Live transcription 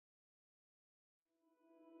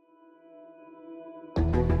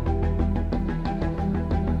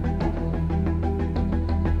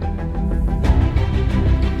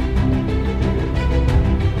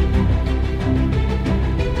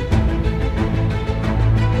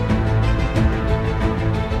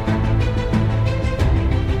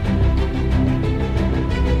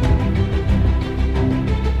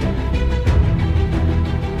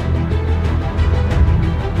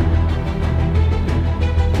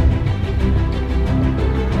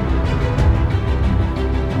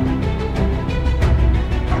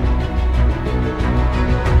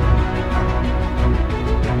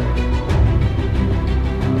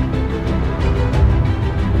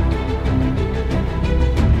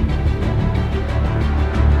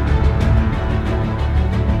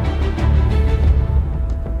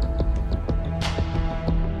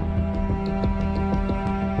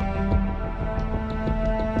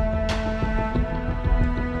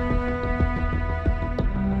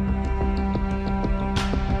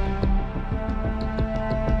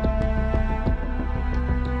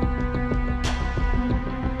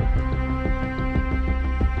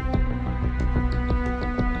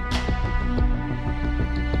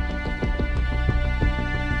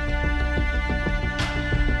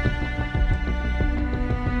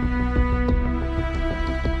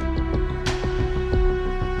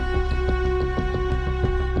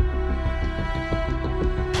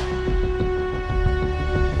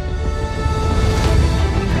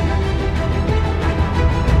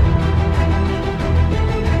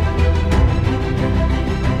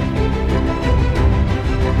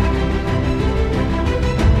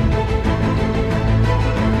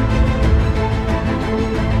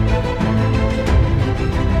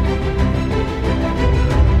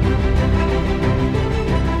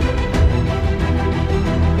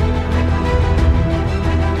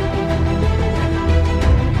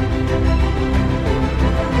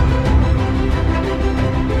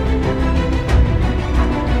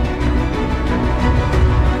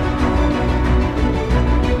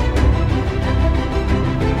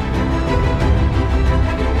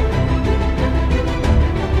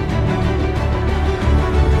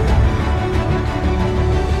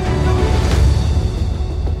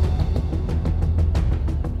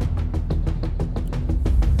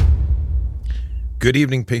Good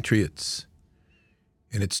evening, Patriots.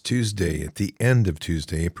 And it's Tuesday, at the end of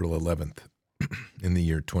Tuesday, April 11th, in the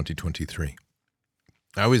year 2023.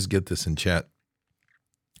 I always get this in chat.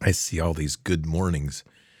 I see all these good mornings.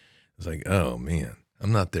 It's like, oh, man,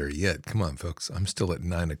 I'm not there yet. Come on, folks. I'm still at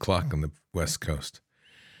 9 o'clock on the West Coast.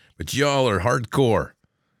 But y'all are hardcore,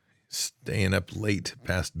 staying up late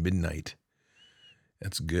past midnight.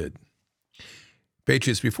 That's good.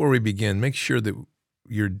 Patriots, before we begin, make sure that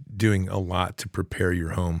you're doing a lot to prepare your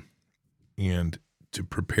home and to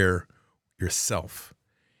prepare yourself.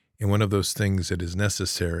 And one of those things that is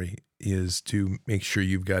necessary is to make sure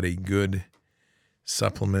you've got a good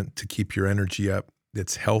supplement to keep your energy up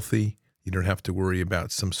that's healthy. You don't have to worry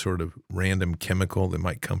about some sort of random chemical that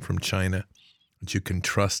might come from China that you can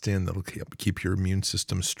trust in that'll keep your immune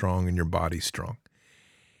system strong and your body strong.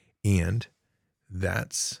 And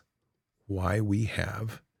that's why we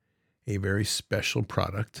have a very special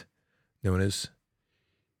product known as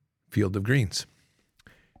Field of Greens.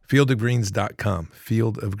 Fieldofgreens.com.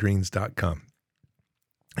 Fieldofgreens.com.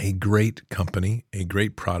 A great company, a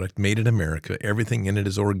great product made in America. Everything in it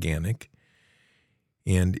is organic.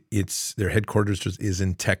 And their headquarters is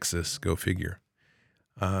in Texas, go figure.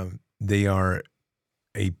 They are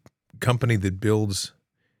a company that builds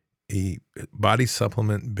a body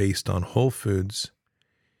supplement based on whole foods,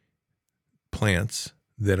 plants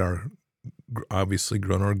that are obviously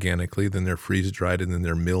grown organically, then they're freeze-dried, and then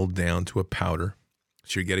they're milled down to a powder.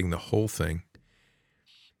 So you're getting the whole thing.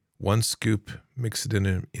 1 scoop, mix it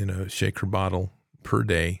in a shaker bottle per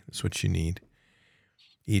day. That's what you need.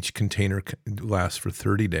 Each container lasts for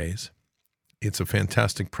 30 days. It's a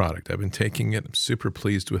fantastic product. I've been taking it. I'm super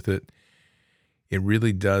pleased with it. It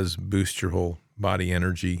really does boost your whole body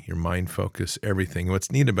energy, your mind focus, everything.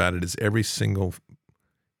 What's neat about it is every single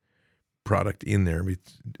product in there,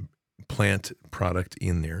 plant product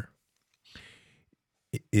in there,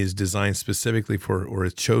 is designed specifically for, or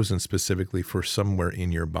is chosen specifically for somewhere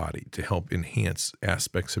in your body to help enhance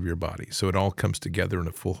aspects of your body. So it all comes together in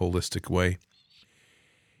a full holistic way.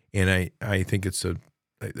 And I think it's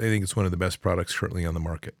one of the best products currently on the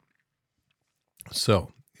market.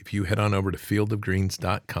 So if you head on over to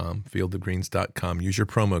fieldofgreens.com, use your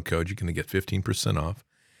promo code, you're going to get 15% off.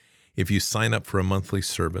 If you sign up for a monthly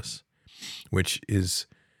service, which is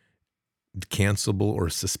cancelable or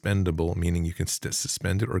suspendable, meaning you can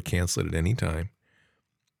suspend it or cancel it at any time,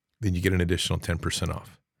 then you get an additional 10%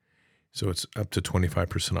 off. So it's up to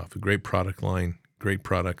 25% off. A great product line, great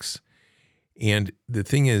products. And the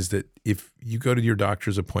thing is that if you go to your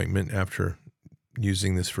doctor's appointment after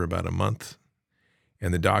using this for about a month,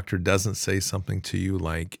 and the doctor doesn't say something to you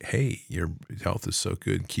like, hey, your health is so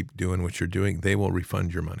good, keep doing what you're doing, they will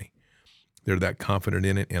refund your money. They're that confident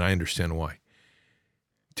in it, and I understand why.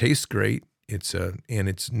 Tastes great. It's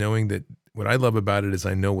knowing that what I love about it is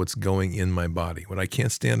I know what's going in my body. What I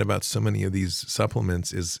can't stand about so many of these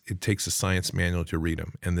supplements is it takes a science manual to read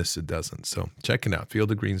them, and this it doesn't. So check it out,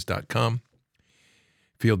 fieldofgreens.com.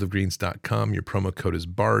 Fieldofgreens.com. Your promo code is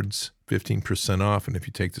BARDS, 15% off, and if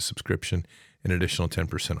you take the subscription, an additional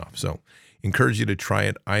 10% off. So encourage you to try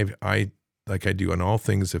it. I like I do on all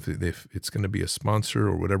things, if it's going to be a sponsor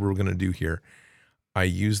or whatever we're going to do here, I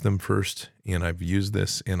use them first, and I've used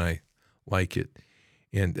this, and I like it.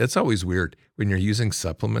 And it's always weird when you're using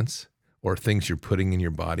supplements or things you're putting in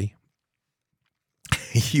your body.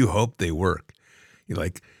 You hope they work. You're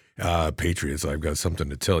like, Patriots, I've got something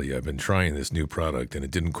to tell you. I've been trying this new product, and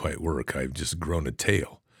it didn't quite work. I've just grown a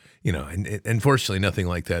tail. And unfortunately, nothing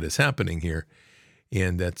like that is happening here.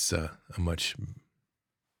 And that's a much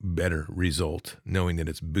better result, knowing that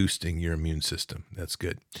it's boosting your immune system. That's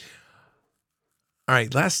good. All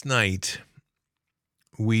right, last night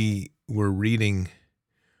we were reading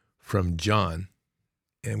from John,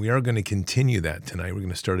 and we are going to continue that tonight. We're going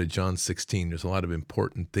to start at John 16. There's a lot of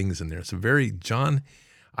important things in there. It's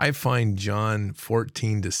I find John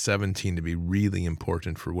 14 to 17 to be really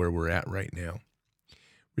important for where we're at right now.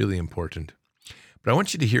 Really important. But I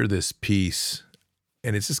want you to hear this piece,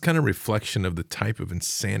 and it's just kind of reflection of the type of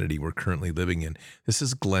insanity we're currently living in. This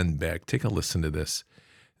is Glenn Beck. Take a listen to this.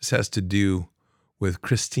 This has to do with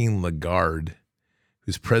Christine Lagarde,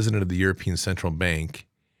 who's president of the European Central Bank,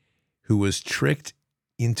 who was tricked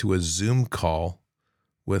into a Zoom call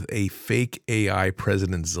with a fake AI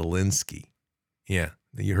President Zelensky. Yeah,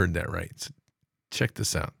 you heard that right. So check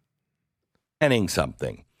this out. Planning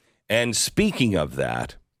something. And speaking of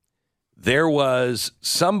that, there was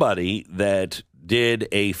somebody that did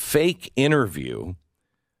a fake interview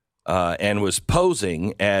and was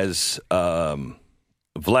posing as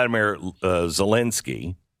Vladimir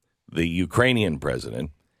Zelensky, the Ukrainian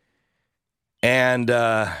president, and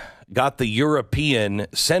got the European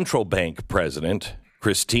Central Bank president,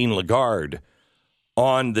 Christine Lagarde,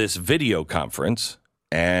 on this video conference,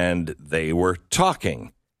 and they were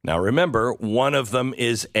talking. Now, remember, one of them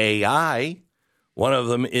is AI. One of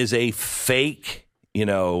them is a fake,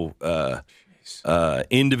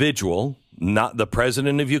 individual. Not the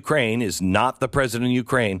president of Ukraine is not the president of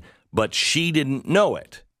Ukraine, but she didn't know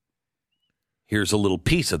it. Here's a little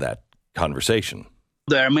piece of that conversation.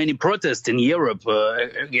 There are many protests in Europe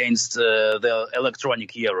against the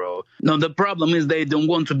electronic euro. No, the problem is they don't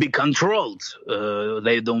want to be controlled.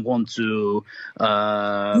 They don't want to.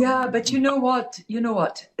 Yeah, but you know what?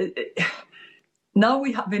 Now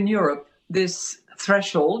we have in Europe this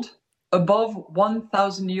threshold above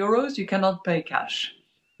 1,000 euros. You cannot pay cash.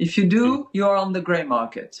 If you do, you are on the grey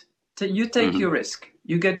market. You take your risk.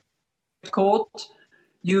 You get caught,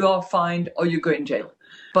 you are fined, or you go in jail.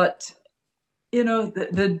 But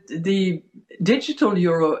the digital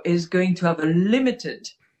euro is going to have a limited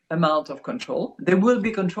amount of control. There will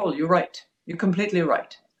be control. You're right. You're completely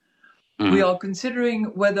right. We are considering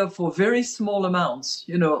whether for very small amounts,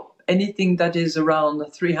 anything that is around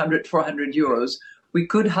 300, 400 euros, we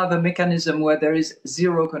could have a mechanism where there is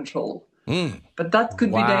zero control. But that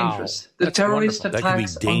could be dangerous. The terrorist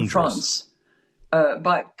attacks on France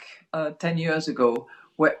back 10 years ago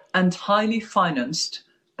were entirely financed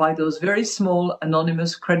by those very small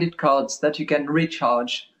anonymous credit cards that you can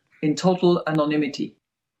recharge in total anonymity.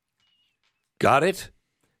 Got it?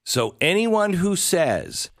 So anyone who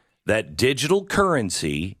says that digital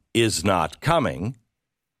currency is not coming,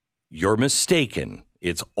 you're mistaken.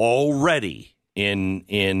 It's already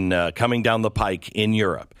in coming down the pike in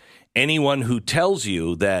Europe. Anyone who tells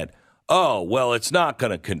you that, it's not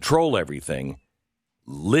going to control everything,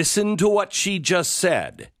 listen to what she just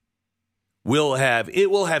said. It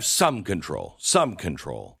will have some control.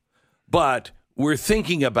 But we're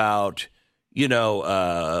thinking about,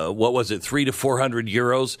 what was it, 300 to 400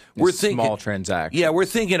 euros? We're thinking small transaction. Yeah, we're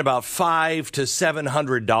thinking about $500 to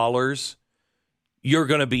 $700. You're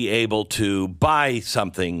going to be able to buy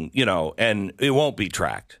something, and it won't be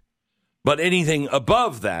tracked. But anything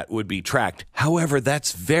above that would be tracked. However,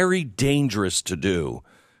 that's very dangerous to do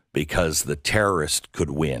because the terrorist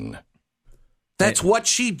could win. That's what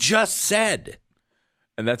she just said.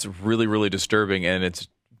 And that's really, really disturbing. And it's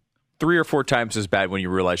 3 or 4 times as bad when you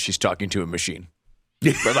realize she's talking to a machine.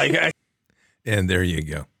 But and there you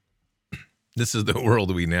go. This is the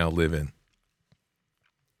world we now live in.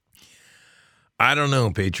 I don't know,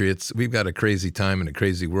 Patriots. We've got a crazy time in a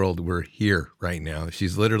crazy world. We're here right now.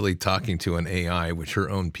 She's literally talking to an AI, which her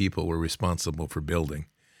own people were responsible for building.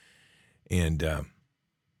 And,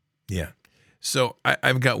 So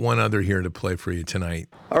I've got one other here to play for you tonight.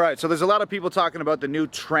 All right, so there's a lot of people talking about the new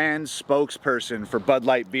trans spokesperson for Bud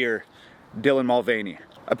Light Beer, Dylan Mulvaney.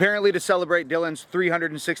 Apparently to celebrate Dylan's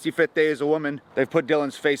 365th day as a woman, they've put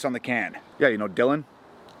Dylan's face on the can. Yeah, Dylan?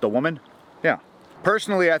 The woman? Yeah.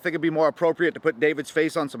 Personally, I think it'd be more appropriate to put David's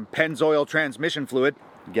face on some Pennzoil transmission fluid.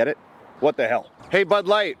 Get it? What the hell? Hey, Bud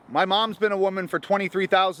Light, my mom's been a woman for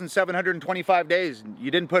 23,725 days, and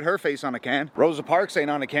you didn't put her face on a can. Rosa Parks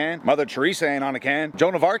ain't on a can. Mother Teresa ain't on a can.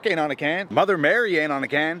 Joan of Arc ain't on a can. Mother Mary ain't on a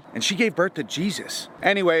can. And she gave birth to Jesus.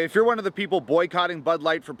 Anyway, if you're one of the people boycotting Bud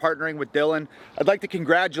Light for partnering with Dylan, I'd like to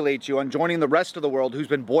congratulate you on joining the rest of the world who's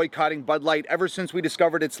been boycotting Bud Light ever since we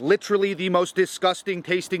discovered it's literally the most disgusting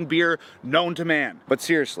tasting beer known to man. But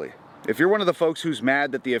seriously, if you're one of the folks who's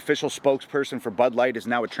mad that the official spokesperson for Bud Light is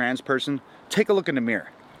now a trans person, take a look in the mirror.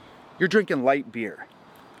 You're drinking light beer.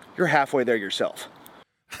 You're halfway there yourself.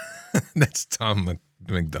 That's Tom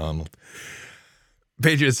McDonald.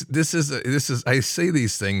 Patriots, this is. I say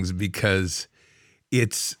these things because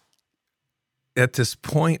it's at this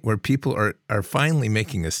point where people are finally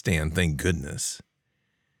making a stand. Thank goodness.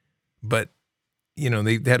 But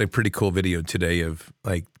they had a pretty cool video today of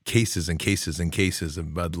like cases and cases and cases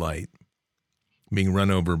of Bud Light being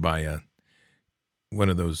run over by one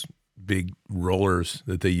of those big rollers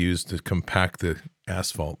that they use to compact the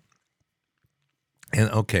asphalt. And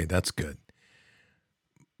okay, that's good.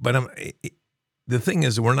 But the thing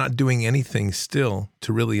is, we're not doing anything still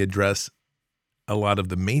to really address a lot of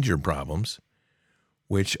the major problems,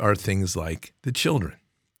 which are things like the children.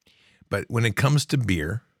 But when it comes to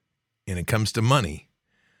beer and it comes to money,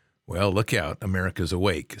 well, look out, America's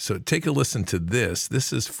awake. So take a listen to this.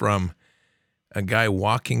 This is from a guy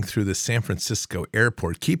walking through the San Francisco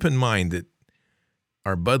airport. Keep in mind that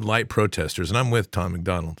our Bud Light protesters, and I'm with Tom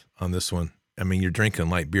McDonald on this one. I mean, you're drinking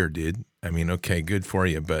light beer, dude. I mean, okay, good for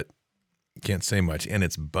you, but can't say much. And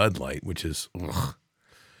it's Bud Light, which is, ugh.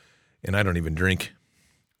 And I don't even drink.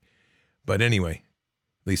 But anyway,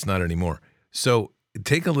 at least not anymore. So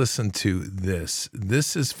take a listen to this.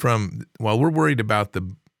 This is from, while we're worried about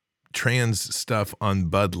the trans stuff on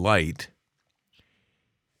Bud Light,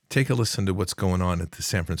 take a listen to what's going on at the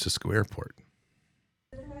San Francisco airport.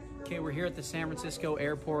 Okay, we're here at the San Francisco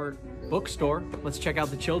Airport bookstore. Let's check out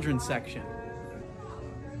the children's section.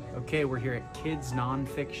 Okay, we're here at Kids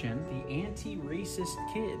Nonfiction, the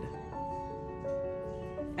anti-racist kid.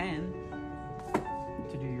 And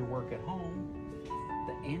to do your work at home,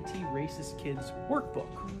 the Anti-Racist Kids Workbook.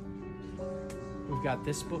 We've got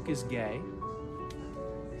This Book is Gay,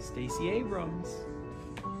 Stacey Abrams,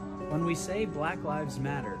 When We Say Black Lives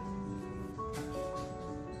Matter,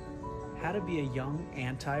 How to Be a Young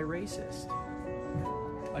Anti-Racist,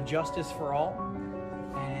 A Justice for All,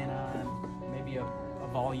 and maybe a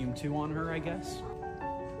volume 2 on her, I guess.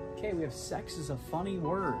 Okay, we have Sex is a Funny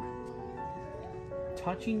Word.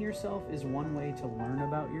 Touching yourself is one way to learn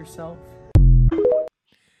about yourself.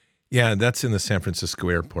 Yeah, that's in the San Francisco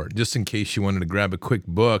airport. Just in case you wanted to grab a quick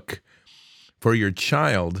book for your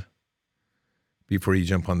child before you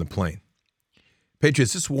jump on the plane.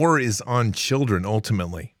 Patriots, this war is on children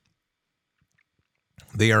ultimately.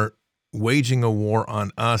 They are waging a war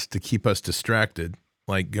on us to keep us distracted,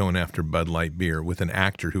 like going after Bud Light beer with an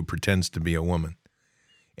actor who pretends to be a woman,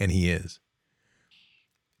 and he is.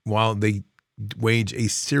 While they wage a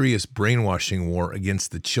serious brainwashing war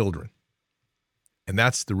against the children. And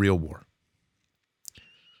that's the real war.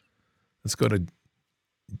 Let's go to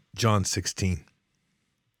John 16.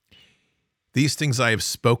 These things I have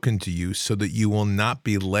spoken to you so that you will not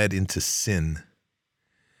be led into sin.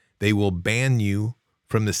 They will ban you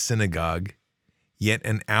from the synagogue, yet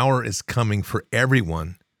an hour is coming for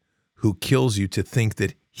everyone who kills you to think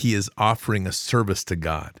that he is offering a service to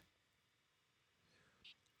God.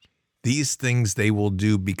 These things they will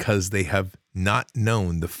do because they have not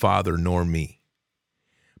known the Father nor me.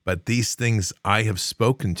 But these things I have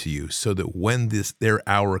spoken to you so that when their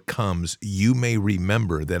hour comes, you may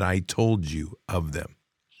remember that I told you of them.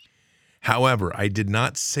 However, I did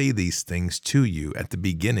not say these things to you at the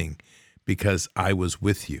beginning because I was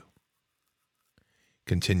with you.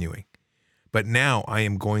 Continuing, but now I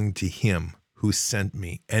am going to him who sent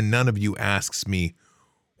me, and none of you asks me,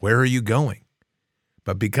 where are you going?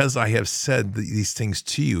 But because I have said these things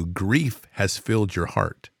to you, grief has filled your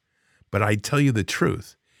heart. But I tell you the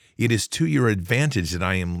truth, it is to your advantage that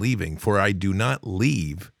I am leaving, for I do not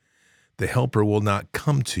leave, the helper will not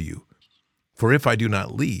come to you. For if I do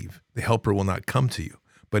not leave, the helper will not come to you.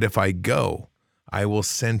 But if I go, I will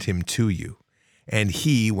send him to you. And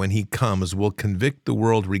he, when he comes, will convict the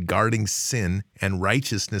world regarding sin and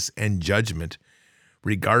righteousness and judgment,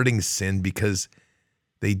 regarding sin because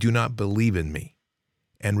they do not believe in me.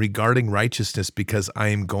 And regarding righteousness, because I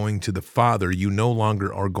am going to the Father, you no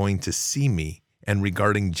longer are going to see me. And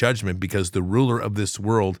regarding judgment, because the ruler of this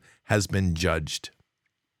world has been judged.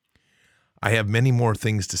 I have many more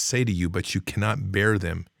things to say to you, but you cannot bear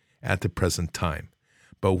them at the present time.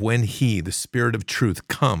 But when he, the Spirit of truth,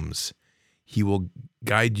 comes, he will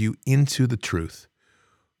guide you into the truth,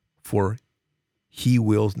 for he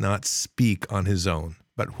will not speak on his own,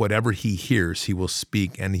 but whatever he hears, he will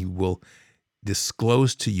speak, and he will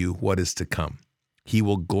disclose to you what is to come. He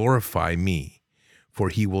will glorify me, for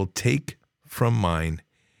he will take from mine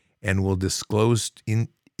and will disclose in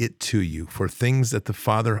it to you. For things that the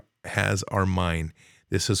Father has are mine.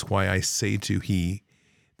 This is why I say to he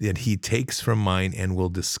that he takes from mine and will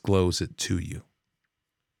disclose it to you.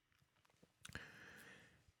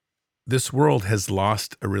 This world has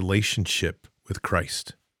lost a relationship with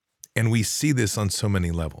Christ, and we see this on so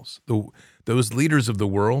many levels. Those leaders of the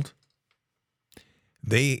world,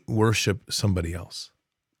 they worship somebody else.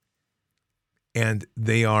 And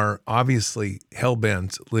they are obviously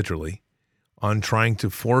hell-bent, literally, on trying to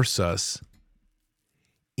force us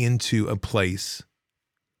into a place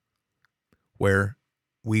where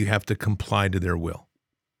we have to comply to their will.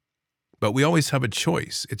 But we always have a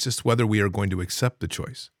choice. It's just whether we are going to accept the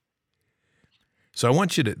choice. So I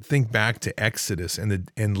want you to think back to Exodus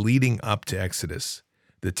and leading up to Exodus,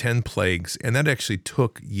 the 10 plagues, and that actually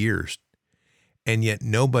took years. And yet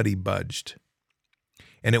nobody budged.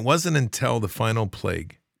 And it wasn't until the final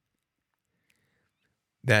plague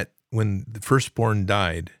that when the firstborn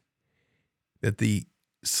died, that the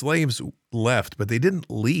slaves left, but they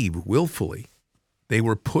didn't leave willfully. They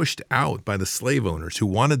were pushed out by the slave owners who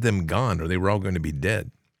wanted them gone or they were all going to be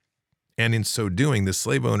dead. And in so doing, the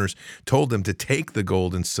slave owners told them to take the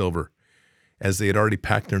gold and silver as they had already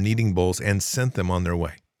packed their kneading bowls and sent them on their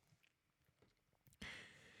way.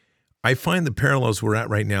 I find the parallels we're at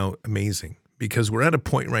right now amazing because we're at a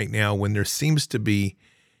point right now when there seems to be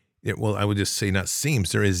well, I would just say not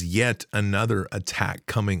seems, there is yet another attack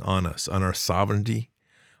coming on us, on our sovereignty,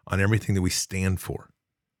 on everything that we stand for.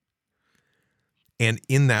 And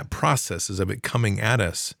in that process of it coming at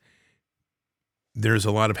us, there's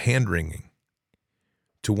a lot of hand-wringing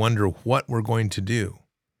to wonder what we're going to do.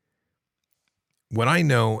 What I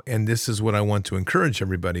know, and this is what I want to encourage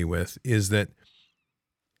everybody with, is that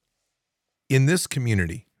in this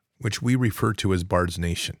community, which we refer to as Bard's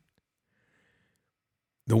Nation,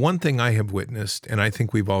 the one thing I have witnessed, and I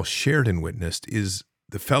think we've all shared and witnessed, is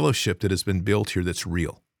the fellowship that has been built here that's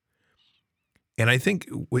real. And I think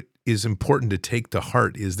what is important to take to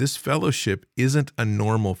heart is this fellowship isn't a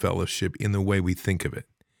normal fellowship in the way we think of it.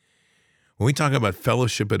 When we talk about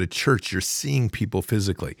fellowship at a church, you're seeing people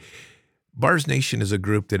physically. Bard's Nation is a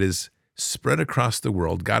group that is spread across the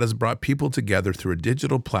world. God has brought people together through a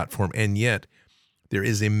digital platform, and yet there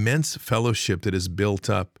is immense fellowship that is built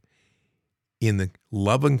up in the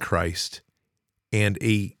love in Christ and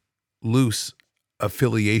a loose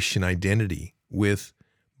affiliation identity with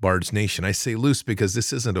Bard's Nation. I say loose because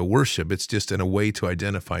this isn't a worship. It's just a way to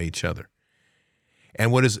identify each other.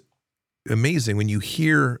 And what is amazing, when you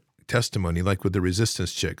hear testimony like with the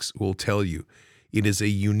Resistance Chicks, will tell you it is a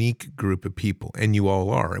unique group of people, and you all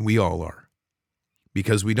are, and we all are,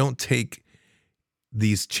 because we don't take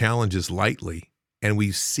these challenges lightly, and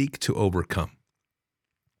we seek to overcome.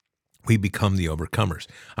 We become the overcomers.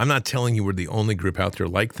 I'm not telling you we're the only group out there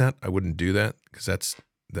like that. I wouldn't do that, because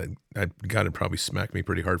God would probably smack me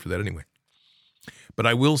pretty hard for that anyway. But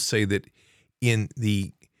I will say that in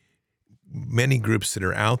the many groups that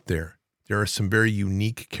are out there, there are some very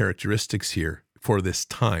unique characteristics here for this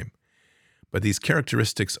time. But these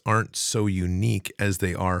characteristics aren't so unique as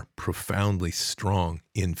they are profoundly strong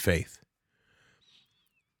in faith.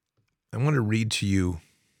 I want to read to you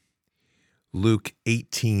Luke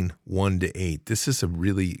 18, 1-8. This is a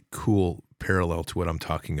really cool parallel to what I'm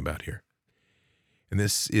talking about here. And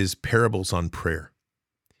this is parables on prayer.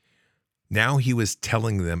 Now he was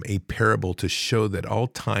telling them a parable to show that all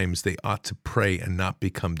times they ought to pray and not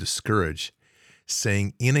become discouraged,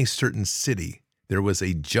 saying, in a certain city there was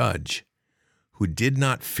a judge who did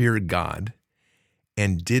not fear God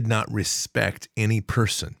and did not respect any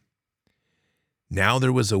person. Now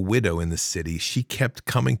there was a widow in the city. She kept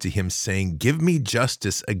coming to him saying, give me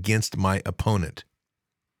justice against my opponent.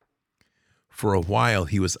 For a while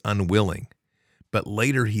he was unwilling, but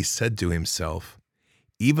later he said to himself,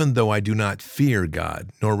 even though I do not fear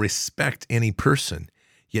God nor respect any person,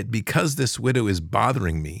 yet because this widow is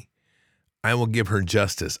bothering me, I will give her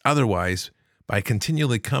justice. Otherwise, by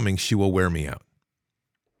continually coming, she will wear me out.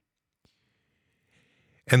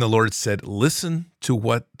 And the Lord said, listen to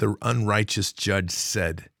what the unrighteous judge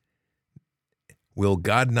said. Will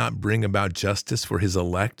God not bring about justice for his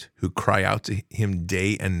elect who cry out to him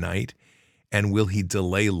day and night? And will he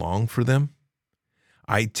delay long for them?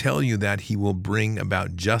 I tell you that he will bring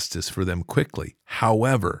about justice for them quickly.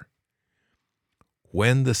 However,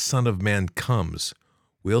 when the Son of Man comes,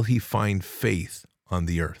 will he find faith on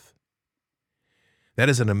the earth? That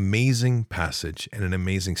is an amazing passage and an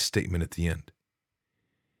amazing statement at the end.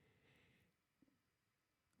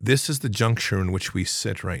 This is the juncture in which we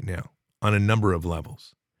sit right now on a number of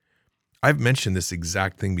levels. I've mentioned this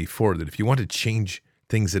exact thing before, that if you want to change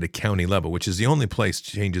things at a county level, which is the only place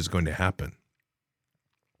change is going to happen,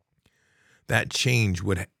 that change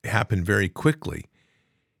would happen very quickly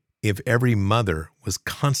if every mother was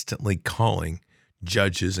constantly calling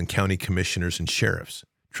judges and county commissioners and sheriffs.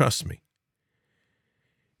 Trust me.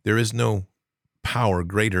 There is no power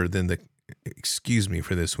greater than the, excuse me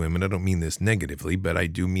for this, women, I don't mean this negatively, but I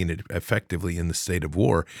do mean it effectively in the state of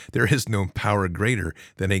war. There is no power greater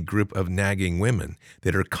than a group of nagging women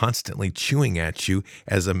that are constantly chewing at you.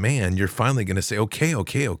 As a man, you're finally going to say,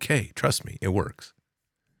 okay, trust me, it works.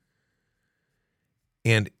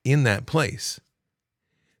 And in that place,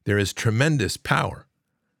 there is tremendous power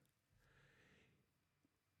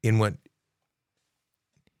in what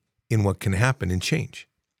can happen and change.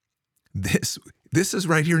 This is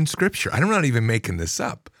right here in Scripture. I'm not even making this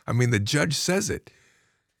up. I mean, the judge says it.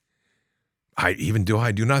 I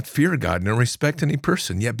do not fear God nor respect any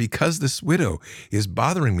person. Yet because this widow is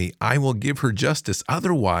bothering me, I will give her justice.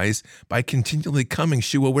 Otherwise, by continually coming,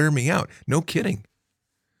 she will wear me out. No kidding.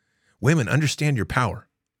 Women, understand your power.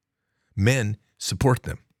 Men, support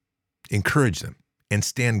them, encourage them, and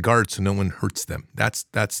stand guard so no one hurts them.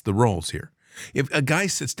 That's the roles here. If a guy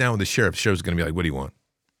sits down with the sheriff's going to be like, what do you want?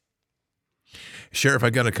 Sheriff, I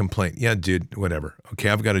got a complaint. Yeah, dude, whatever. Okay,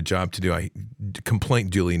 I've got a job to do. Complaint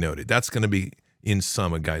duly noted. That's going to be, in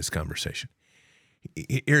sum, a guy's conversation.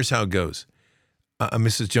 Here's how it goes.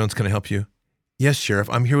 Mrs. Jones, can I help you? Yes, Sheriff,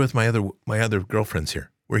 I'm here with my other girlfriends here.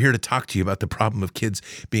 We're here to talk to you about the problem of kids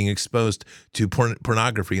being exposed to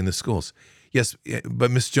pornography in the schools. Yes, but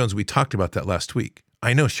Miss Jones, we talked about that last week.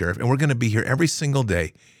 I know, Sheriff, and we're going to be here every single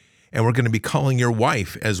day, and we're going to be calling your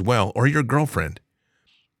wife as well, or your girlfriend,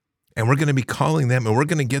 and we're going to be calling them, and we're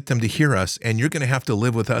going to get them to hear us, and you're going to have to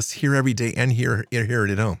live with us here every day and hear it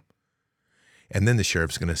at home. And then the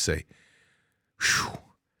sheriff's going to say, "Whew,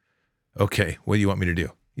 okay, what do you want me to do?"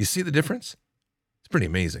 You see the difference? It's pretty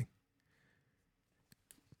amazing.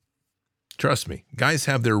 Trust me, guys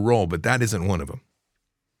have their role, but that isn't one of them.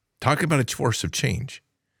 Talk about a force of change.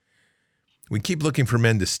 We keep looking for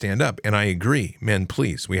men to stand up, and I agree. Men,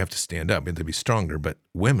 please, we have to stand up and to be stronger, but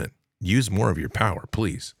women, use more of your power,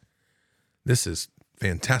 please. This is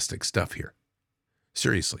fantastic stuff here.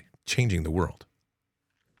 Seriously, changing the world.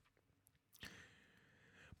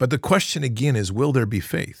 But the question again is, will there be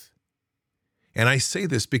faith? And I say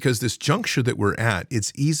this because this juncture that we're at,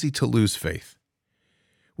 it's easy to lose faith.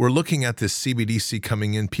 We're looking at this CBDC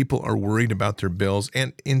coming in. People are worried about their bills.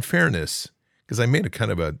 And in fairness, because I made a kind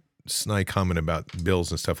of a snide comment about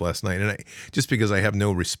bills and stuff last night, and just because I have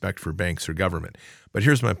no respect for banks or government. But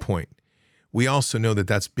here's my point. We also know that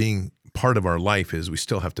that's being part of our life is we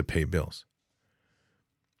still have to pay bills.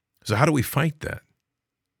 So how do we fight that?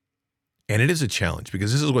 And it is a challenge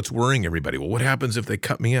because this is what's worrying everybody. Well, what happens if they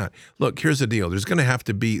cut me out? Look, here's the deal. There's going to have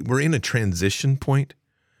to be, we're in a transition point.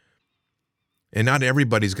 And not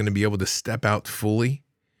everybody's going to be able to step out fully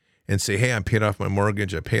and say, hey, I paid off my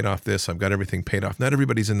mortgage. I paid off this. I've got everything paid off. Not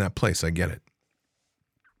everybody's in that place. I get it.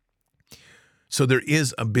 So there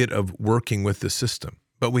is a bit of working with the system,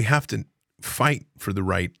 but we have to fight for the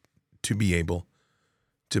right to be able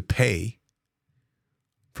to pay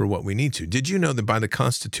for what we need to. Did you know that by the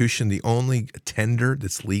Constitution, the only tender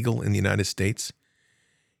that's legal in the United States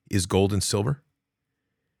is gold and silver?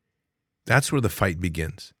 That's where the fight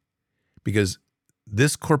begins. Because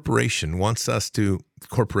this corporation wants us to,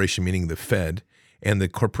 corporation meaning the Fed, and the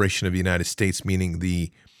Corporation of the United States meaning the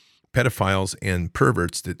pedophiles and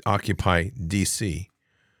perverts that occupy D.C.,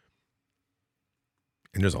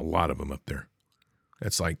 and there's a lot of them up there.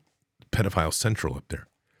 That's like pedophile central up there.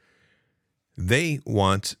 They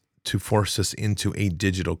want to force us into a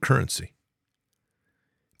digital currency.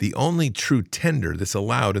 The only true tender that's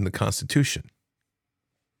allowed in the Constitution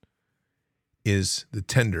is the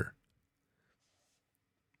tender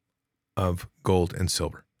of gold and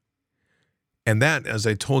silver. And that, as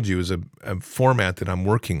I told you, is a format that I'm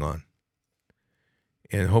working on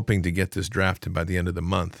and hoping to get this drafted by the end of the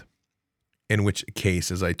month, in which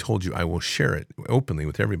case, as I told you, I will share it openly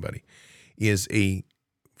with everybody, is a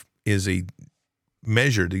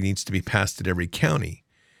measure that needs to be passed at every county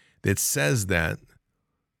that says that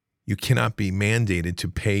you cannot be mandated to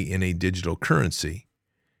pay in a digital currency.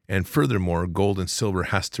 And furthermore, gold and silver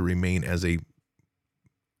has to remain as a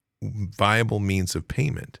viable means of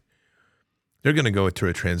payment. They're going to go through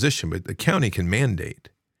a transition, but the county can mandate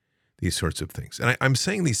these sorts of things. And I'm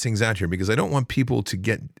saying these things out here because I don't want people to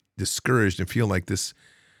get discouraged and feel like this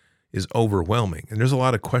is overwhelming. And there's a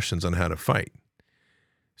lot of questions on how to fight.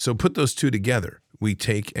 So put those two together. We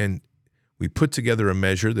take and we put together a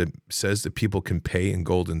measure that says that people can pay in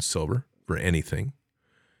gold and silver for anything.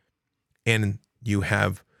 And you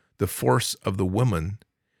have the force of the woman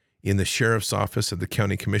in the sheriff's office, at the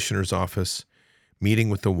county commissioner's office, meeting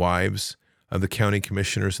with the wives of the county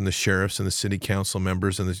commissioners and the sheriffs and the city council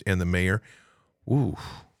members and the mayor. Ooh,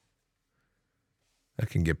 that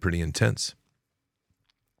can get pretty intense.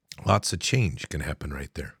 Lots of change can happen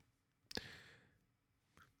right there.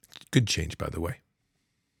 Good change, by the way.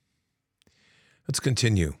 Let's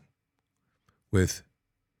continue with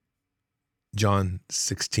John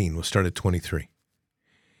 16. We'll start at 23.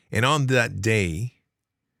 And on that day,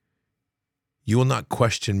 you will not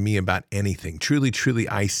question me about anything. Truly, truly,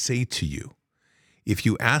 I say to you, if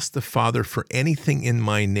you ask the Father for anything in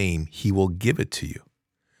my name, he will give it to you.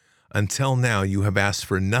 Until now, you have asked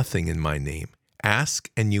for nothing in my name. Ask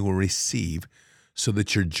and you will receive, so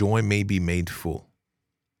that your joy may be made full.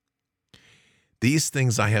 These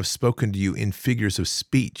things I have spoken to you in figures of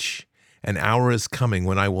speech. An hour is coming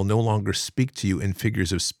when I will no longer speak to you in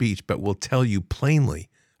figures of speech, but will tell you plainly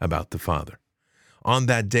about the Father. On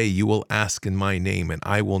that day you will ask in my name, and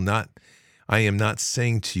I am not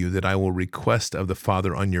saying to you that I will request of the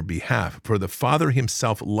Father on your behalf, for the Father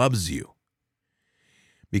himself loves you,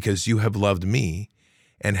 because you have loved me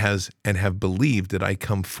and have believed that I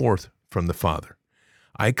come forth from the Father.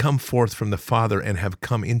 I come forth from the Father and have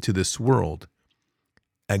come into this world.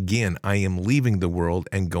 Again, I am leaving the world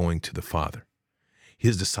and going to the Father.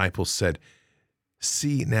 His disciples said,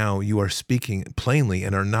 See, now you are speaking plainly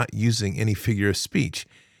and are not using any figure of speech.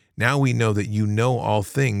 Now we know that you know all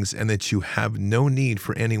things and that you have no need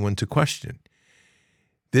for anyone to question.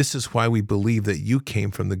 This is why we believe that you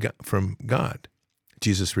came from God.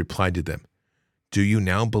 Jesus replied to them, do you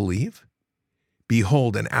now believe?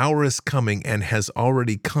 Behold, an hour is coming and has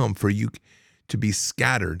already come for you to be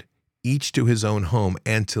scattered, each to his own home,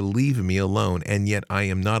 and to leave me alone. And yet I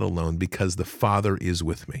am not alone, because the Father is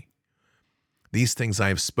with me. These things I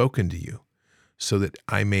have spoken to you, so that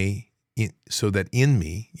in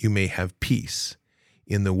me you may have peace.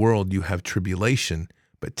 In the world you have tribulation,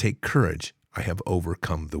 but take courage, I have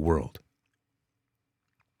overcome the world.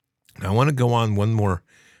 Now I want to go on one more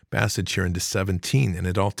passage here into 17, and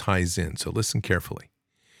it all ties in, so listen carefully.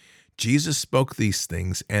 Jesus spoke these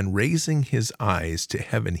things, and raising his eyes to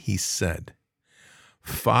heaven, he said,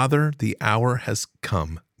 Father, the hour has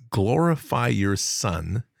come. Glorify your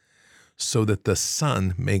Son, so that the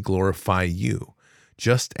Son may glorify you,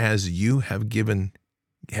 just as you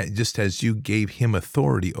gave him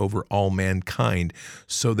authority over all mankind,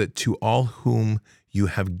 so that to all whom you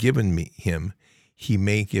have given him, he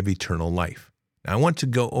may give eternal life. Now, I want to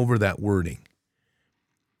go over that wording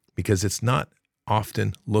because it's not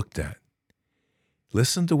often looked at.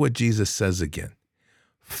 Listen to what Jesus says again.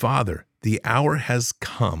 Father, the hour has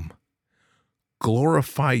come.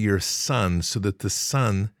 Glorify your Son, so that the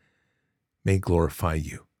Son may glorify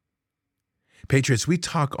you. Patriots, we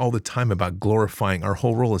talk all the time about glorifying. Our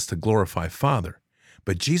whole role is to glorify Father.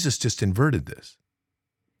 But Jesus just inverted this.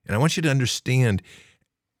 And I want you to understand,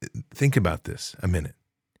 think about this a minute.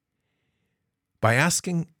 By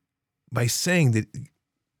saying that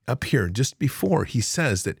up here, just before, he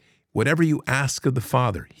says that whatever you ask of the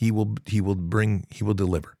Father, he will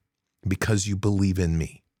deliver, because you believe in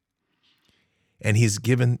me. And he's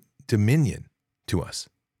given dominion to us.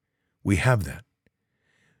 We have that.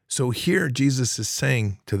 So here Jesus is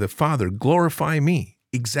saying to the Father, glorify me,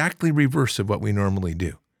 exactly reverse of what we normally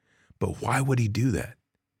do. But why would he do that?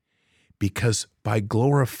 Because by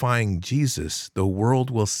glorifying Jesus, the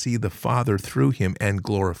world will see the Father through him and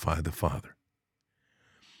glorify the Father.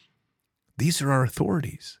 These are our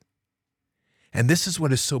authorities. And this is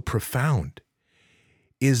what is so profound,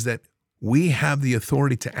 is that we have the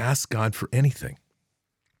authority to ask God for anything.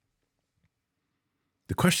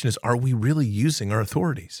 The question is, are we really using our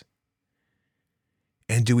authorities?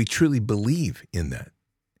 And do we truly believe in that?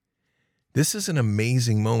 This is an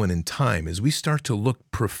amazing moment in time as we start to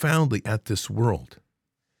look profoundly at this world.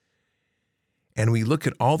 And we look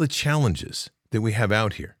at all the challenges that we have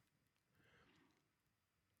out here.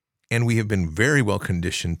 And we have been very well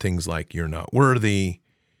conditioned, things like you're not worthy,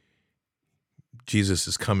 Jesus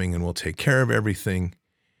is coming and will take care of everything,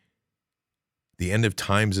 the end of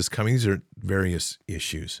times is coming. These are various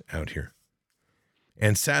issues out here.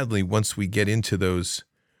 And sadly, once we get into those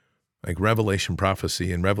like Revelation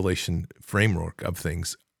prophecy and Revelation framework of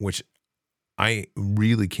things, which I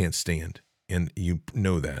really can't stand, and you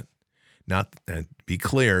know that. Not be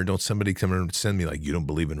clear, don't somebody come and send me like, you don't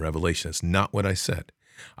believe in Revelation. That's not what I said.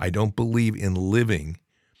 I don't believe in living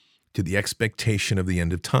to the expectation of the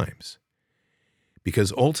end of times.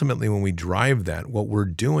 Because ultimately when we drive that, what we're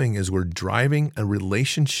doing is we're driving a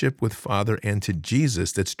relationship with Father and to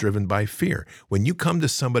Jesus that's driven by fear. When you come to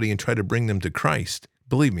somebody and try to bring them to Christ,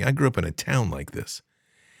 believe me, I grew up in a town like this.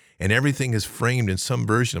 And everything is framed in some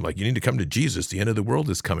version of like, you need to come to Jesus, the end of the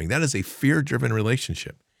world is coming. That is a fear-driven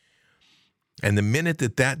relationship. And the minute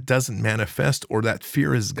that doesn't manifest or that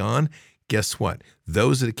fear is gone, guess what?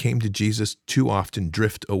 Those that came to Jesus too often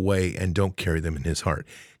drift away and don't carry them in his heart.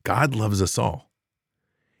 God loves us all.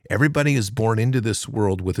 Everybody is born into this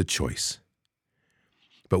world with a choice.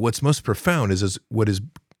 But what's most profound is what is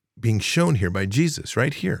being shown here by Jesus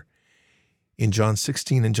right here in John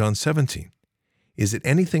 16 and John 17. Is that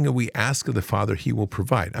anything that we ask of the Father, he will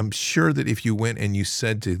provide. I'm sure that if you went and you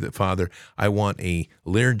said to the Father, I want a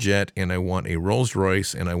Learjet and I want a Rolls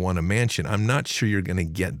Royce and I want a mansion, I'm not sure you're going to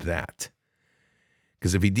get that.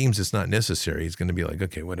 Because if he deems it's not necessary, he's going to be like,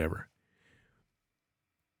 okay, whatever.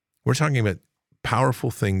 We're talking about powerful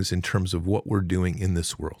things in terms of what we're doing in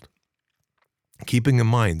this world. Keeping in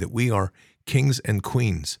mind that we are kings and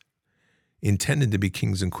queens, intended to be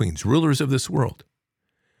kings and queens, rulers of this world,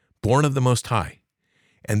 born of the Most High.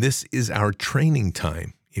 And this is our training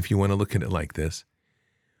time, if you want to look at it like this,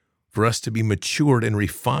 for us to be matured and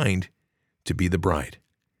refined to be the bride.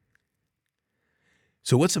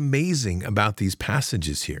 So what's amazing about these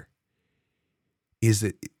passages here is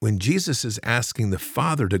that when Jesus is asking the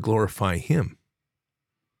Father to glorify him,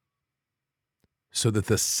 so that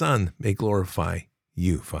the Son may glorify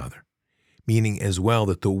you, Father, meaning as well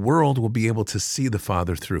that the world will be able to see the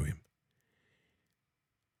Father through him.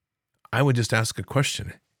 I would just ask a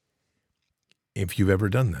question, if you've ever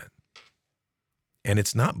done that. And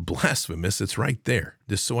it's not blasphemous, it's right there,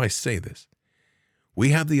 just so I say this. We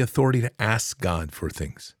have the authority to ask God for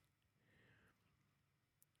things.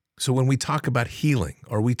 So when we talk about healing,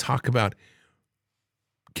 or we talk about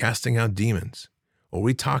casting out demons, or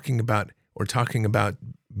we're talking about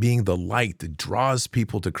being the light that draws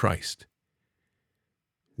people to Christ,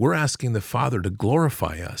 we're asking the Father to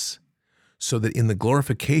glorify us so that in the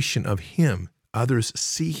glorification of him, others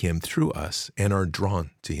see him through us and are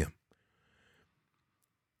drawn to him.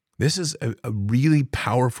 This is a really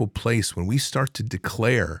powerful place when we start to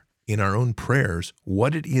declare in our own prayers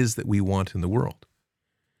what it is that we want in the world.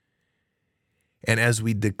 And as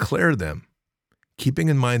we declare them, keeping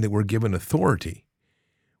in mind that we're given authority,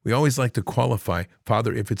 we always like to qualify,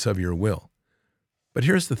 Father, if it's of your will. But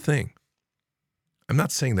here's the thing. I'm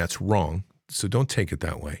not saying that's wrong, so don't take it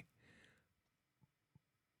that way.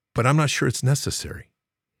 But I'm not sure it's necessary.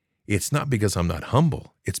 It's not because I'm not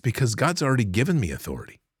humble. It's because God's already given me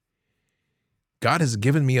authority. God has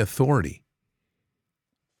given me authority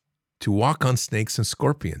to walk on snakes and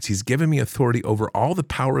scorpions. He's given me authority over all the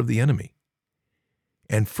power of the enemy.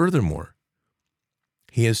 And furthermore,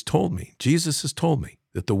 he has told me, Jesus has told me,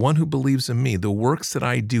 that the one who believes in me, the works that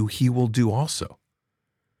I do, he will do also.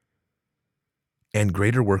 And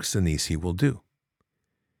greater works than these he will do.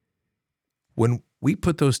 When we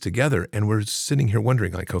put those together and we're sitting here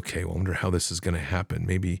wondering like, okay, well, I wonder how this is going to happen.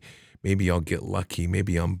 Maybe I'll get lucky.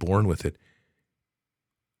 Maybe I'm born with it.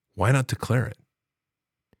 Why not declare it?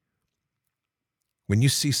 When you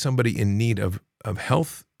see somebody in need of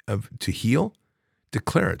health, to heal,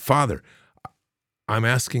 declare it. Father, I'm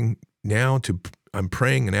asking now I'm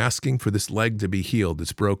praying and asking for this leg to be healed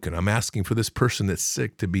that's broken. I'm asking for this person that's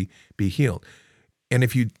sick to be healed. And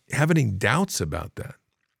if you have any doubts about that,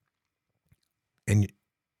 and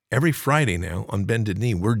every Friday now on Bended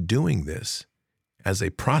Knee, we're doing this as a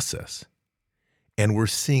process, and we're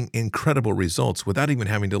seeing incredible results without even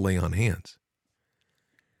having to lay on hands.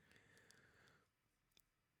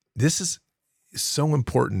 This is so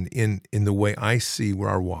important in the way I see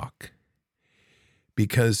our walk,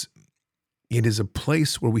 because it is a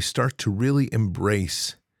place where we start to really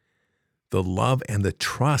embrace the love and the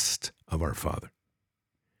trust of our Father.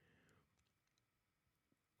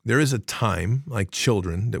 There is a time, like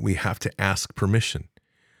children, that we have to ask permission.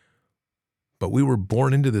 But we were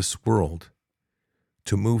born into this world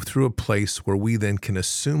to move through a place where we then can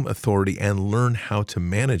assume authority and learn how to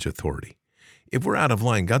manage authority. If we're out of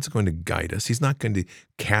line, God's going to guide us. He's not going to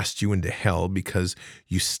cast you into hell because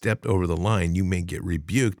you stepped over the line. You may get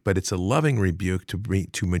rebuked, but it's a loving rebuke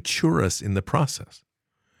to mature us in the process.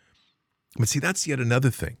 But see, that's yet another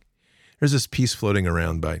thing. There's this piece floating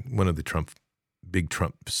around by one of the big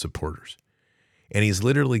Trump supporters. And he's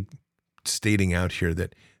literally stating out here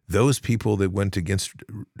that those people that went against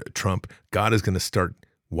Trump, God is going to start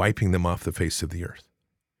wiping them off the face of the earth.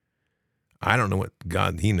 I don't know what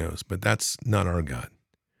God he knows, but that's not our God.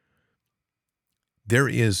 There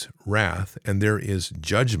is wrath and there is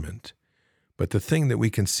judgment, but the thing that we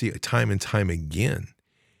can see time and time again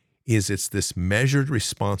is it's this measured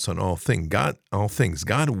response on all things.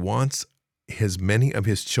 God wants many of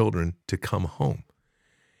his children to come home.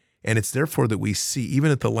 And it's therefore that we see,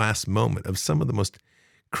 even at the last moment, of some of the most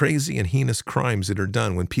crazy and heinous crimes that are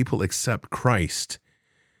done when people accept Christ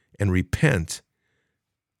and repent,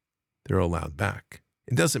 they're allowed back.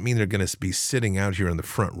 It doesn't mean they're going to be sitting out here in the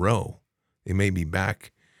front row. They may be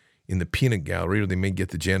back in the peanut gallery, or they may get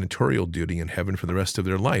the janitorial duty in heaven for the rest of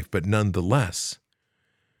their life. But nonetheless,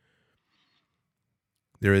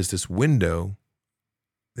 there is this window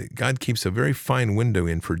that God keeps a very fine window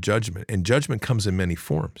in for judgment. And judgment comes in many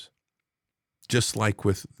forms, just like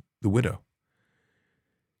with the widow.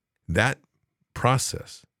 That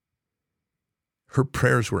process, her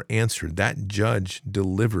prayers were answered. That judge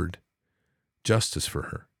delivered justice for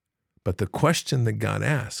her. But the question that God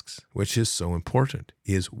asks, which is so important,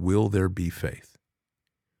 is, will there be faith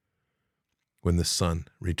when the Son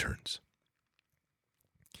returns?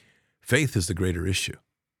 Faith is the greater issue,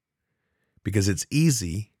 because it's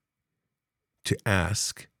easy to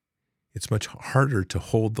ask. It's much harder to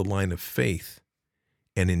hold the line of faith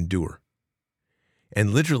and endure.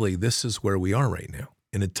 And literally, this is where we are right now,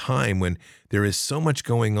 in a time when there is so much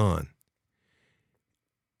going on.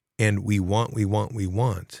 And we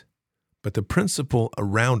want. But the principle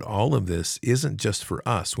around all of this isn't just for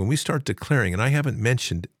us. When we start declaring, and I haven't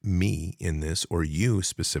mentioned me in this, or you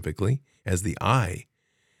specifically as the I,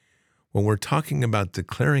 when we're talking about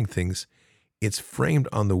declaring things, it's framed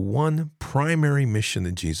on the one primary mission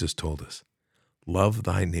that Jesus told us. Love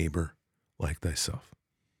thy neighbor like thyself.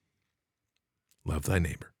 Love thy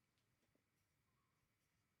neighbor.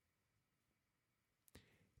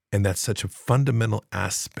 And that's such a fundamental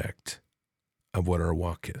aspect of what our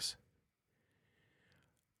walk is.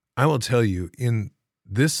 I will tell you, in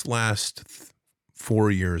this last 4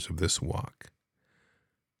 years of this walk,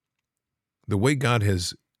 the way God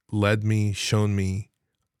has led me, shown me,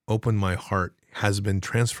 opened my heart has been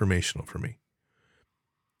transformational for me.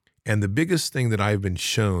 And the biggest thing that I've been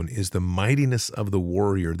shown is the mightiness of the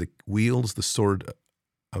warrior that wields the sword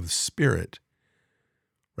of the Spirit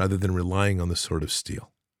rather than relying on the sword of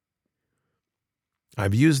steel.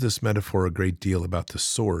 I've used this metaphor a great deal about the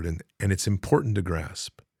sword, and it's important to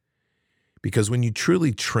grasp. Because when you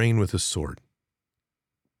truly train with a sword,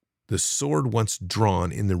 the sword once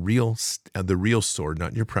drawn in the real sword,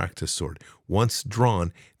 not your practice sword, once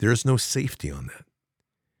drawn, there is no safety on that.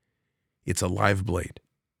 It's a live blade.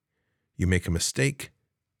 You make a mistake,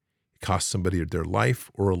 it costs somebody their life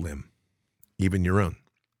or a limb, even your own.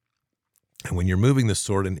 And when you're moving the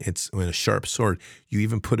sword and it's in a sharp sword, you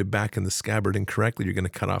even put it back in the scabbard incorrectly, you're going to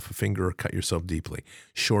cut off a finger or cut yourself deeply.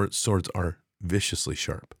 Short swords are viciously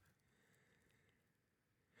sharp.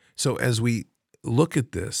 So as we look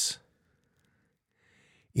at this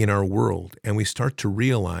in our world and we start to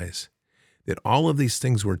realize that all of these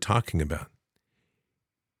things we're talking about,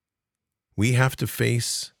 we have to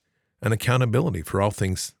face an accountability for all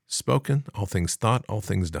things spoken, all things thought, all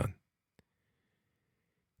things done.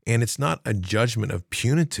 And it's not a judgment of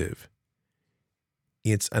punitive.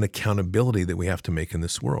 It's an accountability that we have to make in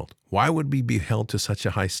this world. Why would we be held to such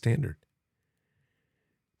a high standard?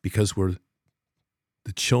 Because we're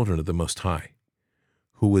the children of the Most High,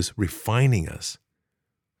 who is refining us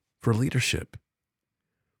for leadership.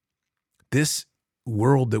 This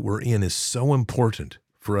world that we're in is so important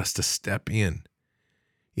for us to step in.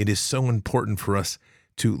 It is so important for us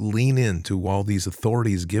to lean into all these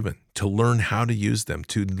authorities given, to learn how to use them,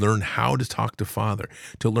 to learn how to talk to Father,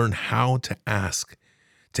 to learn how to ask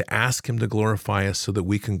Him to glorify us so that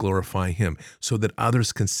we can glorify Him, so that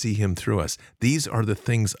others can see Him through us. These are the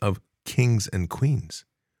things of kings and queens.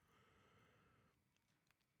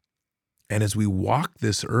 And as we walk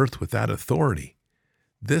this earth with that authority,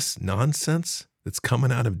 this nonsense that's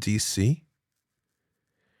coming out of D.C.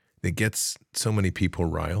 that gets so many people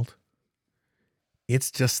riled, it's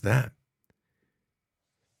just that.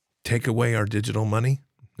 Take away our digital money,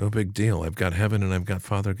 no big deal. I've got heaven and I've got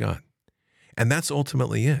Father God. And that's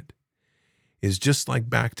ultimately it. Is just like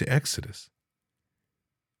back to Exodus.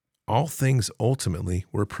 All things ultimately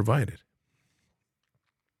were provided.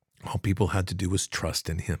 All people had to do was trust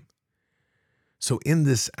in Him. So in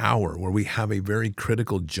this hour where we have a very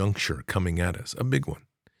critical juncture coming at us, a big one,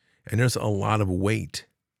 and there's a lot of weight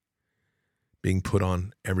being put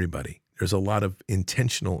on everybody. There's a lot of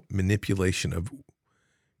intentional manipulation of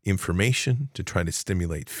information to try to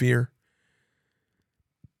stimulate fear.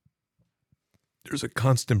 There's a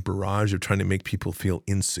constant barrage of trying to make people feel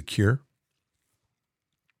insecure.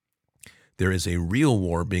 There is a real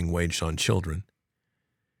war being waged on children.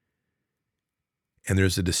 And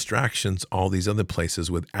there's the distractions, all these other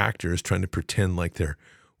places with actors trying to pretend like they're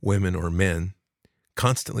women or men,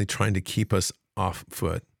 constantly trying to keep us off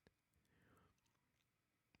foot.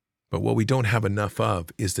 But what we don't have enough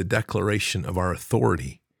of is the declaration of our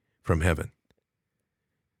authority from heaven.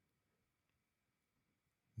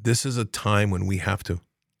 This is a time when we have to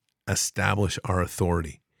establish our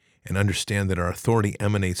authority and understand that our authority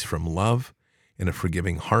emanates from love and a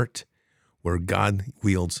forgiving heart, where God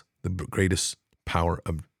wields the greatest power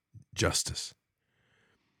of justice.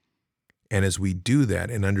 And as we do that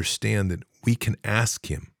and understand that we can ask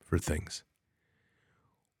Him for things,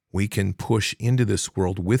 we can push into this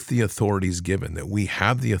world with the authorities given, that we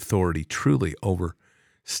have the authority truly over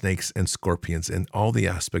snakes and scorpions and all the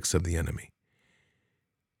aspects of the enemy.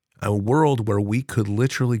 A world where we could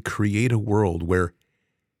literally create a world where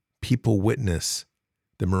people witness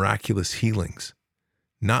the miraculous healings,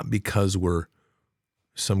 not because we're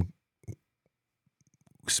some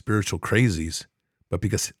spiritual crazies, but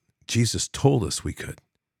because Jesus told us we could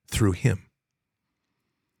through Him.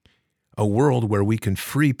 A world where we can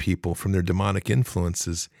free people from their demonic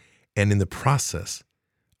influences and in the process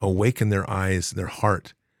awaken their eyes, their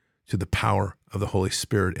heart to the power of the Holy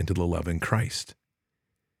Spirit and to the love in Christ.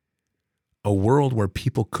 A world where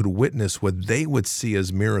people could witness what they would see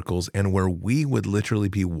as miracles and where we would literally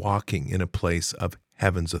be walking in a place of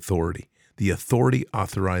heaven's authority, the authority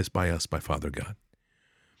authorized by us by Father God.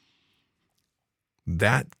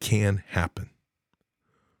 That can happen.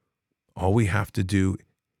 All we have to do,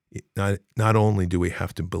 not only do we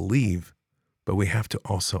have to believe but we have to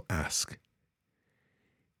also ask.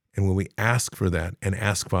 And when we ask for that and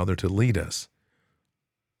ask Father to lead us,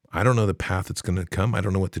 I don't know the path that's going to come. I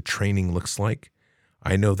don't know what the training looks like.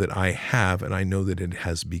 I know that I have, and I know that it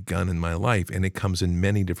has begun in my life, and it comes in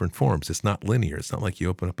many different forms. It's not linear. It's not like you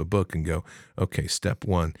open up a book and go, okay, step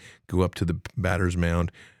one, go up to the batter's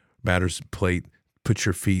mound, batter's plate, put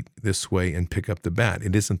your feet this way and pick up the bat.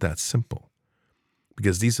 It isn't that simple,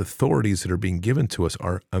 because these authorities that are being given to us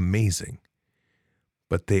are amazing,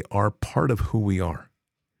 but they are part of who we are.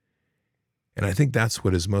 And I think that's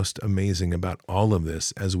what is most amazing about all of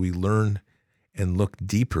this as we learn and look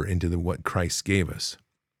deeper into what Christ gave us.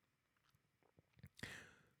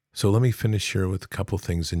 So let me finish here with a couple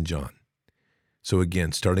things in John. So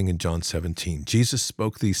again, starting in John 17, Jesus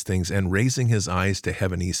spoke these things, and raising his eyes to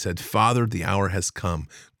heaven, he said, Father, the hour has come.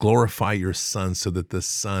 Glorify your Son so that the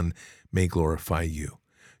Son may glorify you,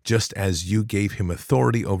 just as you gave him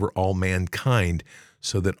authority over all mankind,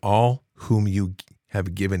 so that all whom you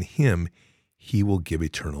have given him, he will give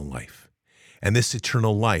eternal life. And this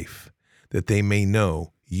eternal life, that they may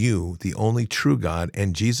know you, the only true God,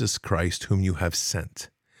 and Jesus Christ, whom you have sent.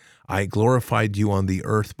 I glorified you on the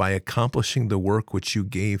earth by accomplishing the work which you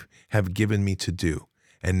have given me to do.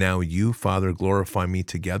 And now you, Father, glorify me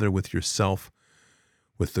together with yourself,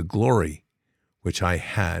 with the glory which I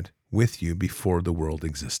had with you before the world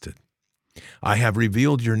existed. I have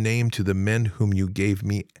revealed your name to the men whom you gave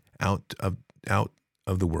me out of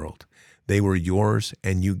the world. They were yours,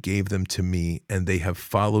 and you gave them to me, and they have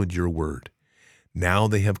followed your word. Now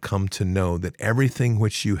they have come to know that everything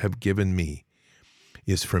which you have given me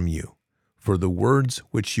is from you. For the words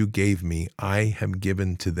which you gave me, I have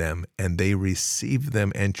given to them, and they received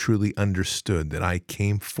them and truly understood that I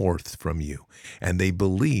came forth from you, and they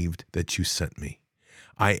believed that you sent me.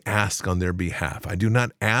 I ask on their behalf. I do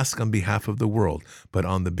not ask on behalf of the world, but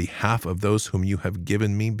on the behalf of those whom you have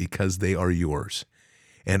given me, because they are yours.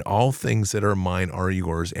 And all things that are mine are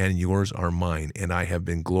yours, and yours are mine, and I have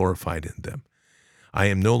been glorified in them. I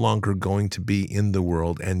am no longer going to be in the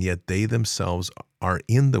world, and yet they themselves are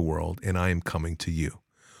in the world, and I am coming to you.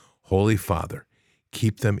 Holy Father,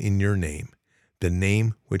 keep them in your name, the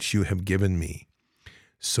name which you have given me,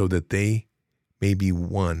 so that they may be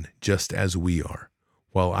one just as we are.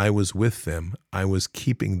 While I was with them, I was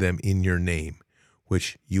keeping them in your name,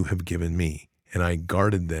 which you have given me, and I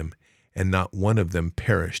guarded them, and not one of them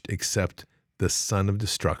perished except the son of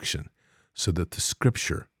destruction, so that the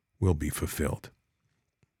scripture will be fulfilled.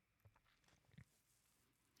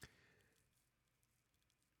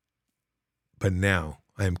 But now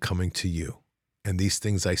I am coming to you, and these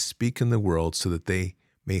things I speak in the world, so that they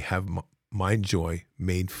may have my joy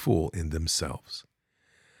made full in themselves.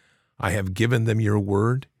 I have given them your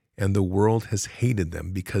word, and the world has hated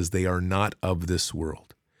them, because they are not of this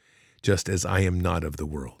world, just as I am not of the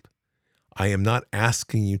world. I am not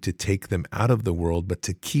asking you to take them out of the world, but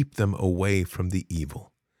to keep them away from the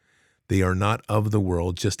evil. They are not of the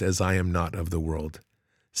world, just as I am not of the world.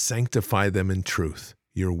 Sanctify them in truth.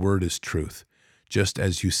 Your word is truth. Just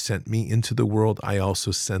as you sent me into the world, I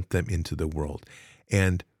also sent them into the world.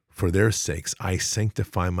 And for their sakes, I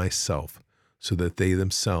sanctify myself, so that they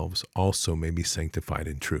themselves also may be sanctified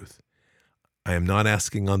in truth. I am not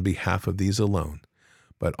asking on behalf of these alone,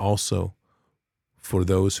 but also for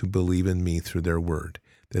those who believe in me through their word,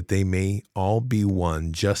 that they may all be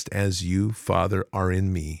one, just as you, Father, are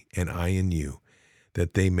in me and I in you,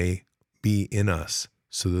 that they may be in us,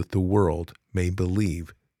 so that the world may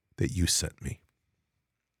believe that you sent me.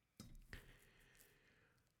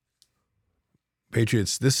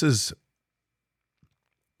 Patriots, this is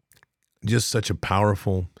just such a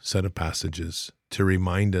powerful set of passages to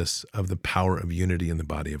remind us of the power of unity in the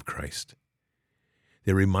body of Christ.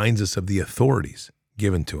 It reminds us of the authorities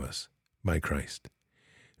given to us by Christ. It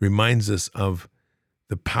reminds us of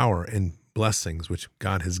the power and blessings which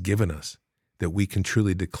God has given us that we can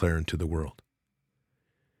truly declare into the world.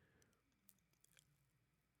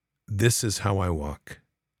 This is how I walk.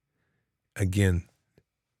 Again,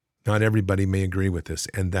 not everybody may agree with this,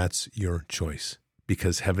 and that's your choice,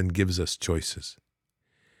 because heaven gives us choices.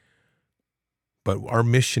 But our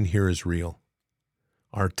mission here is real.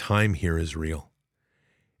 Our time here is real.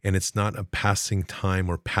 And it's not a passing time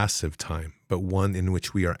or passive time, but one in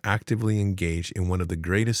which we are actively engaged in one of the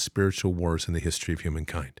greatest spiritual wars in the history of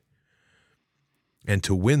humankind. And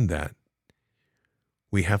to win that,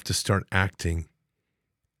 we have to start acting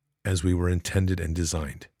as we were intended and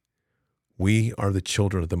designed. We are the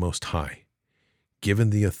children of the Most High, given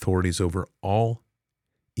the authorities over all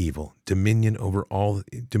evil, dominion over all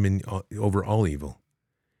evil,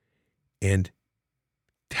 and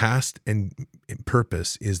task and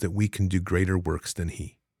purpose is that we can do greater works than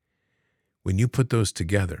he. When you put those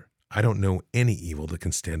together, I don't know any evil that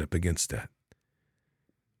can stand up against that.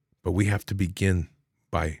 But we have to begin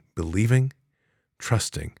by believing,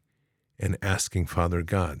 trusting, and asking Father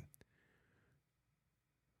God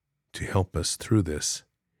to help us through this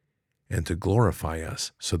and to glorify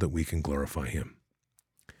us so that we can glorify him.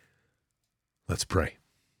 Let's pray.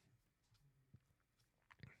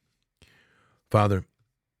 Father,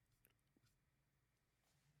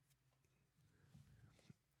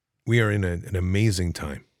 we are in an amazing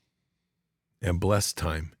time, a blessed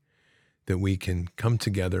time, that we can come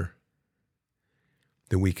together,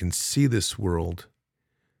 that we can see this world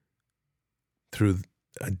through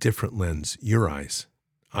a different lens, your eyes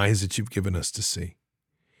that you've given us to see.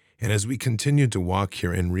 And as we continue to walk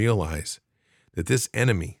here and realize that this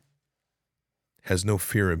enemy has no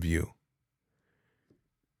fear of you,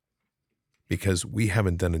 because we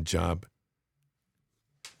haven't done a job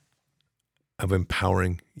of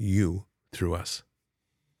empowering you through us.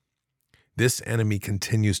 This enemy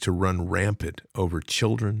continues to run rampant over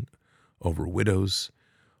children, over widows,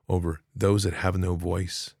 over those that have no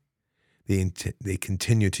voice. They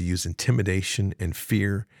continue to use intimidation and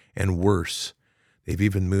fear, and worse, they've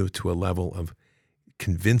even moved to a level of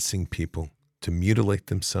convincing people to mutilate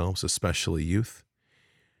themselves, especially youth,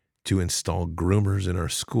 to install groomers in our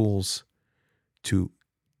schools, to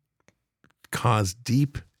cause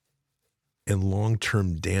deep and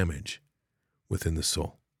long-term damage within the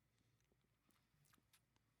soul.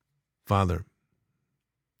 Father,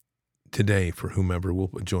 today, for whomever will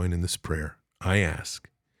join in this prayer, I ask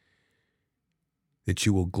that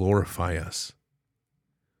you will glorify us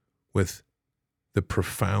with the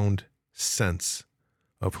profound sense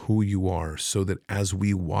of who you are, so that as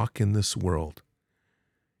we walk in this world,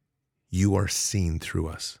 you are seen through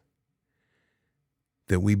us,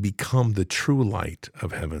 that we become the true light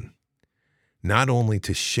of heaven, not only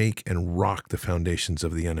to shake and rock the foundations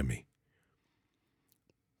of the enemy,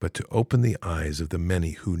 but to open the eyes of the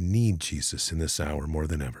many who need Jesus in this hour more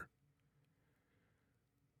than ever.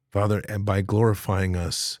 Father, and by glorifying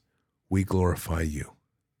us, we glorify you.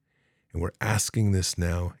 And we're asking this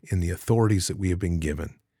now in the authorities that we have been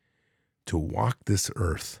given to walk this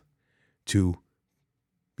earth, to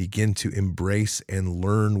begin to embrace and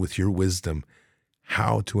learn with your wisdom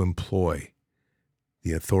how to employ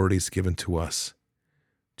the authorities given to us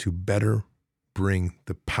to better bring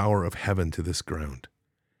the power of heaven to this ground.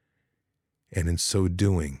 And in so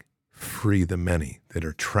doing, free the many that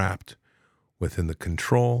are trapped within the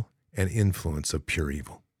control and influence of pure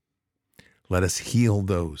evil. Let us heal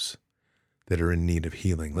those that are in need of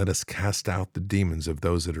healing. Let us cast out the demons of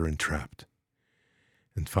those that are entrapped.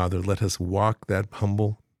 And Father, let us walk that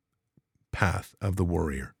humble path of the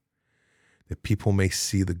warrior, that people may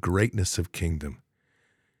see the greatness of kingdom,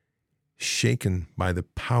 shaken by the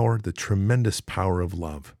power, the tremendous power of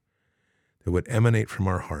love that would emanate from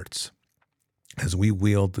our hearts as we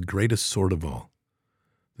wield the greatest sword of all,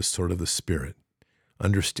 the sword of the Spirit,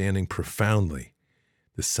 understanding profoundly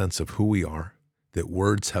the sense of who we are, that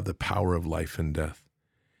words have the power of life and death,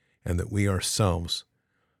 and that we ourselves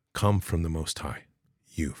come from the Most High,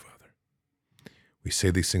 you, Father. We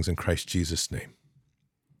say these things in Christ Jesus' name.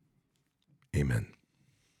 Amen.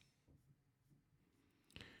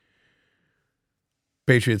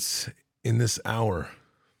 Patriots, in this hour,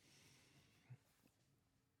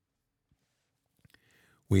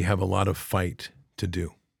 we have a lot of fight to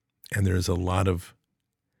do, and there's a lot of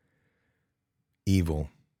evil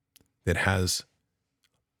that has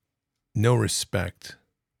no respect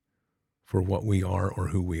for what we are or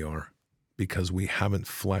who we are, because we haven't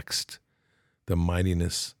flexed the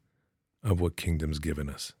mightiness of what kingdom's given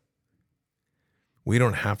us. We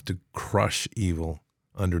don't have to crush evil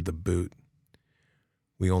under the boot.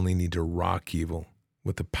 We only need to rock evil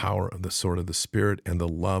with the power of the sword of the Spirit and the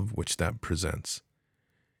love which that presents.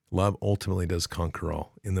 Love ultimately does conquer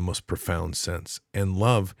all in the most profound sense. And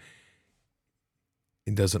love,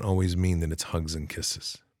 it doesn't always mean that it's hugs and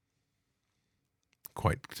kisses.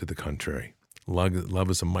 Quite to the contrary. Love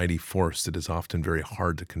is a mighty force that is often very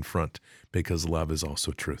hard to confront, because love is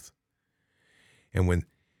also truth. And when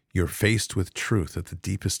you're faced with truth at the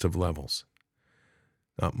deepest of levels,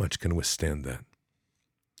 not much can withstand that.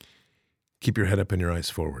 Keep your head up and your eyes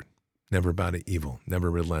forward. Never bow to evil. Never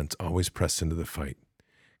relent. Always press into the fight.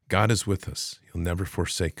 God is with us. He'll never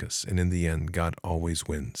forsake us. And in the end, God always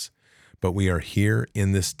wins. But we are here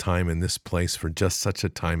in this time, in this place, for just such a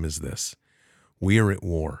time as this. We are at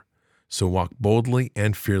war. So walk boldly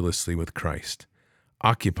and fearlessly with Christ.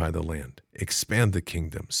 Occupy the land. Expand the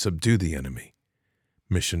kingdom. Subdue the enemy.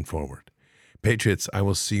 Mission forward. Patriots, I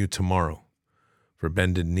will see you tomorrow for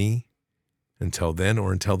Bended Knee. Until then,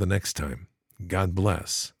 or until the next time, God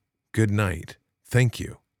bless. Good night. Thank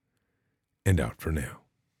you. And out for now.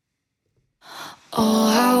 Oh,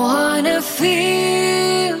 I wanna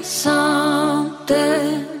feel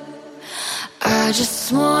something. I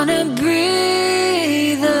just wanna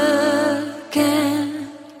breathe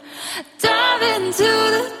again. Dive into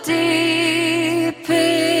the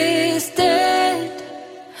deepest end.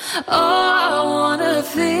 Oh, I wanna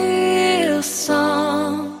feel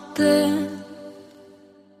something.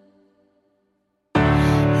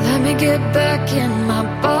 Let me get back in my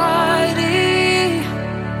body.